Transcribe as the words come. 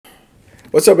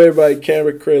What's up, everybody?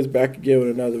 Cameron Chris back again with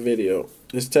another video.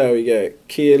 This time we got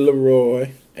Kid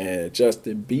LAROI and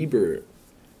Justin Bieber.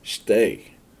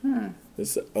 Stay.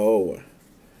 This is an old one.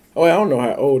 Oh, I don't know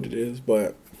how old it is,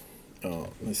 but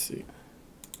let's see.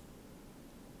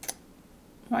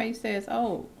 Why you say it's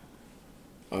old?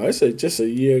 I said just a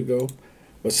year ago,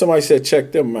 but somebody said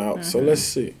check them out. So let's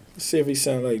see. Let's see if he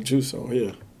sound like Juice on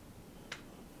here.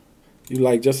 You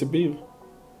like Justin Bieber?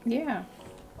 Yeah.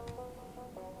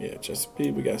 Yeah, Justin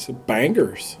Bieber got some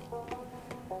bangers.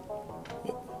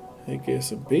 He get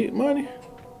some beat money.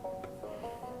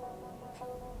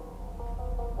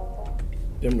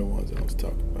 Them the ones I was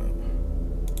talking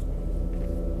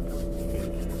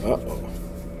about. Uh-oh.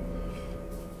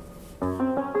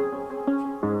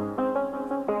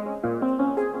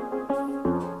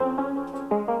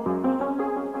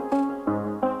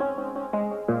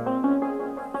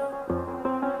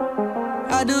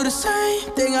 I do the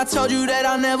same thing I told you that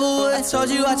I never would. I told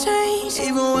you I changed,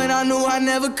 even when I knew I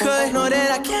never could. Know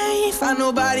that I can't find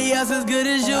nobody else as good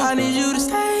as you. I need you to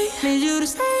stay, need you to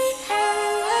stay.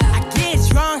 I get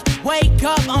drunk, wake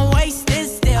up, I'm wasted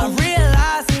still. I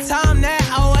realize the time that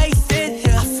I wasted.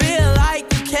 I feel like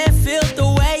you can't feel the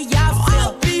way I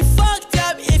feel. I'll be fucked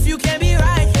up if you can't be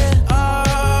right here.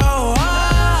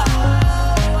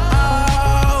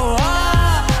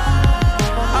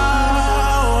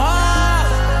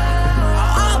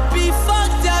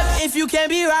 You can't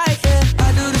be right, yeah.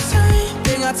 I do the same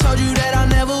thing I told you that I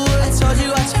never would. I told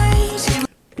you I changed.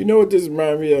 You know what this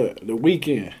reminds me of? The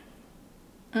Weeknd.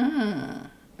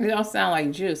 It don't sound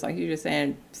like Juice. Like you just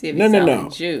saying, see if it No.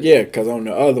 like Juice. Yeah, because on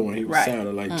the other one he was Right.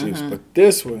 sounding like Juice, but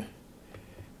this one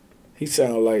he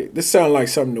sounded like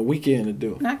something the Weeknd to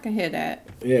do. I can hear that.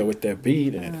 Yeah, with that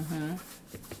beat and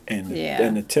and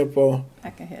the tempo.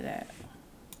 I can hear that.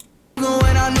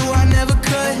 When I knew I never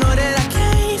could, know that I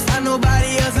can't find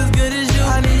nobody else as good as you.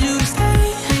 I need you to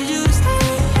stay, need you to stay.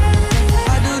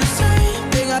 I do the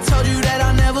same thing I told you that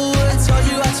I never would. I told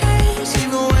you I changed,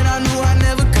 even when I knew I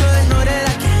never could. Know that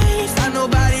I can't find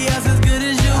nobody else as good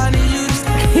as you. I need you to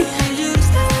stay, need you to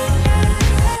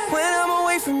stay. When I'm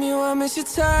away from you, I miss your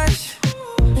touch.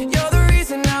 You're the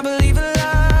reason I believe in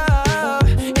love.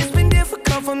 It's been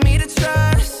difficult for me to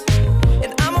trust,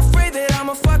 and I'm afraid that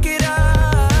I'ma fuck it up.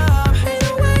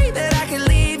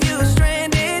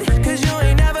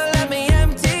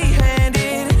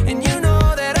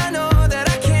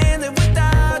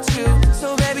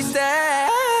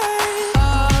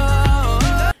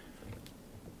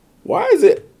 Why is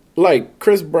it like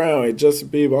Chris Brown and Justin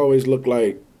Bieber always look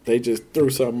like they just threw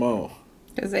something on?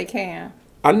 Because they can.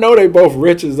 I know they both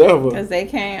rich as ever. Because they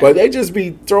can. But they just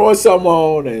be throwing something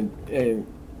on and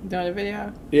doing the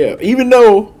video? Yeah, even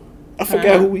though, I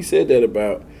forgot who we said that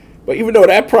about. But even though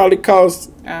that probably cost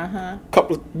a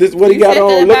couple of, what he got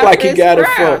on looked like he got it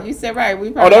from. You said right.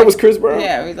 Oh, that was Chris Brown?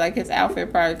 Yeah, it was like his outfit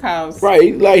probably cost.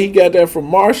 Right, like he got that from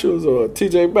Marshalls or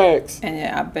TJ Maxx. And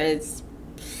yeah,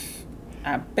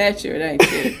 I bet you it ain't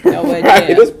cheap. No way. Right,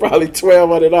 it's probably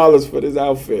 $1,200 for this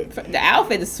outfit. The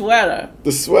outfit, the sweater.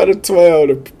 The sweater,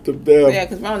 12. The yeah,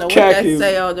 because I don't know what that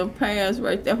say on the pants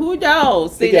right there. Who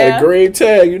knows? See they got that? A green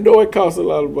tag. You know it costs a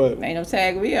lot of money. Ain't no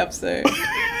tag me up, sir.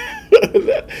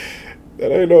 that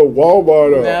ain't no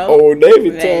Walmart or Old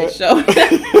Navy tag.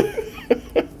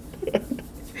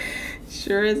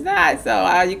 Sure is not.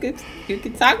 So you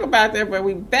could talk about that, but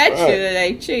we bet you that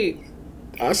ain't cheap.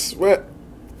 I swear.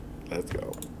 Let's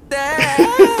go. I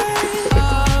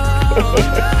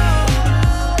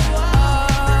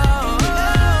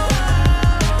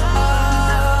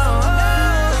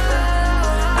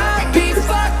be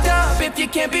fucked up if you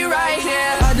can't be right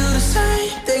here. I do the same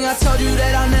thing I told you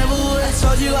that I never would. I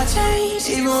told you I changed,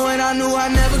 even when I knew I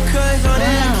never could. Know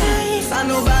that I can't find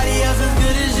nobody else as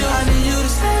good as you. I need you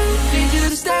to stay, need you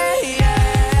to stay.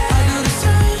 I do the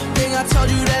same thing I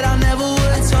told you that I never would.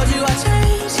 I told you I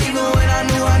changed, even when I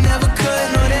knew I never could.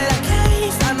 Know that I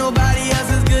can't find nobody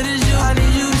else as good as you. I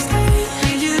need you to stay,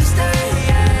 need you to stay.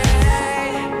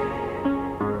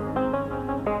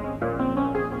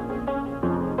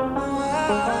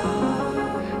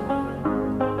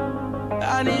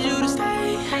 I need you to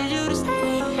stay, need you to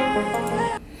stay.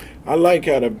 I like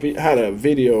how the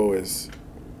video is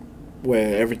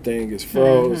where everything is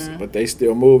froze, but they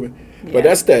still moving. Yeah. But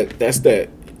that's that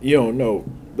you don't know.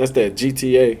 That's that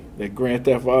GTA, that Grand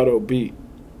Theft Auto beat.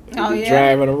 Oh, yeah.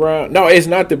 Driving around. No, it's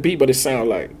not the beat, but it sounds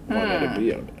like one of the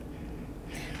beat on it.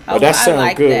 But that sounds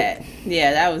like good. That.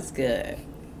 Yeah, that was good.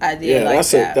 I did yeah, like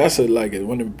that. That's like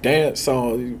one of them dance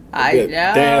songs. I know.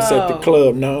 Dance at the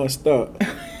club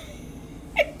nonstop.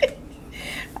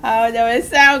 Oh no, it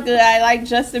sounds good. I like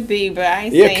Justin Bieber. I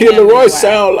ain't yeah, saying Kid LAROI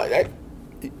sound like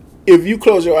if you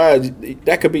close your eyes,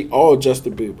 that could be all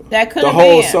Justin Bieber. That could the have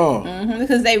whole been. song.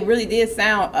 Because they really did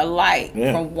sound alike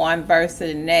Yeah. from one verse to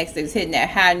the next. They was hitting that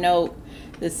high note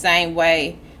the same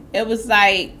way. It was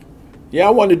like Yeah, I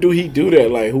wonder, do he do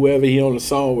that? Like, whoever he on the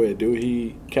song with, do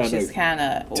he kind just of kind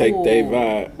of take their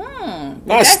vibe? Not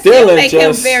Not still stealing, make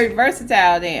just... him very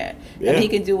versatile then. Yeah. And he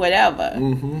can do whatever.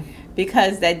 Mm-hmm.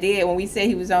 Because that did, when we said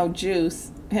he was on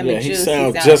Juice, Yeah, and he Juice,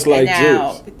 sound just like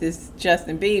now, Juice. This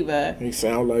Justin Bieber. He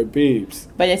sound like Biebs.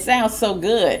 But it sounds so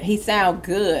good. He sound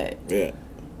good. Yeah.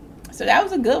 So that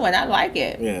was a good one. I like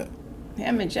it. Yeah.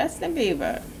 Him and Justin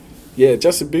Bieber. Yeah,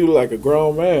 Justin Bieber like a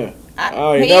grown man.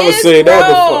 I ain't he never is seen that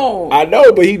grown. before. I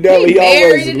know, but he never. He He always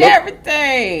married and look,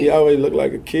 everything. He always looked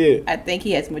like a kid. I think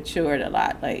he has matured a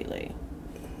lot lately.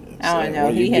 I So don't know.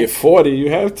 when you He get has 40,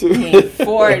 you have to. he ain't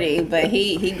 40, but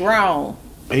he grown.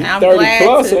 He's I'm 30 glad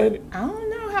plus, to- ain't he? I don't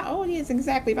know how old he is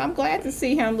exactly, but I'm glad to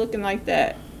see him looking like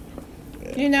that.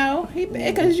 Yeah. You know,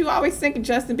 because you always think of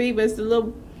Justin Bieber as the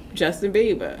little Justin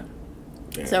Bieber.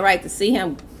 Yeah. So to see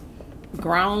him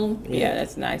grown, Yeah. yeah,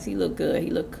 that's nice. He looked good. He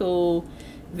looked cool.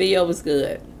 Video was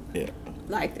good. Yeah.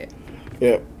 Liked it.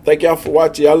 Yeah. Thank y'all for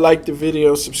watching. Y'all like the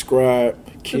video. Subscribe.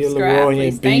 Kill Subscribe, LAROI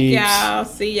please. and Thank Biebs. y'all.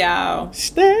 See y'all.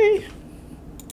 Stay.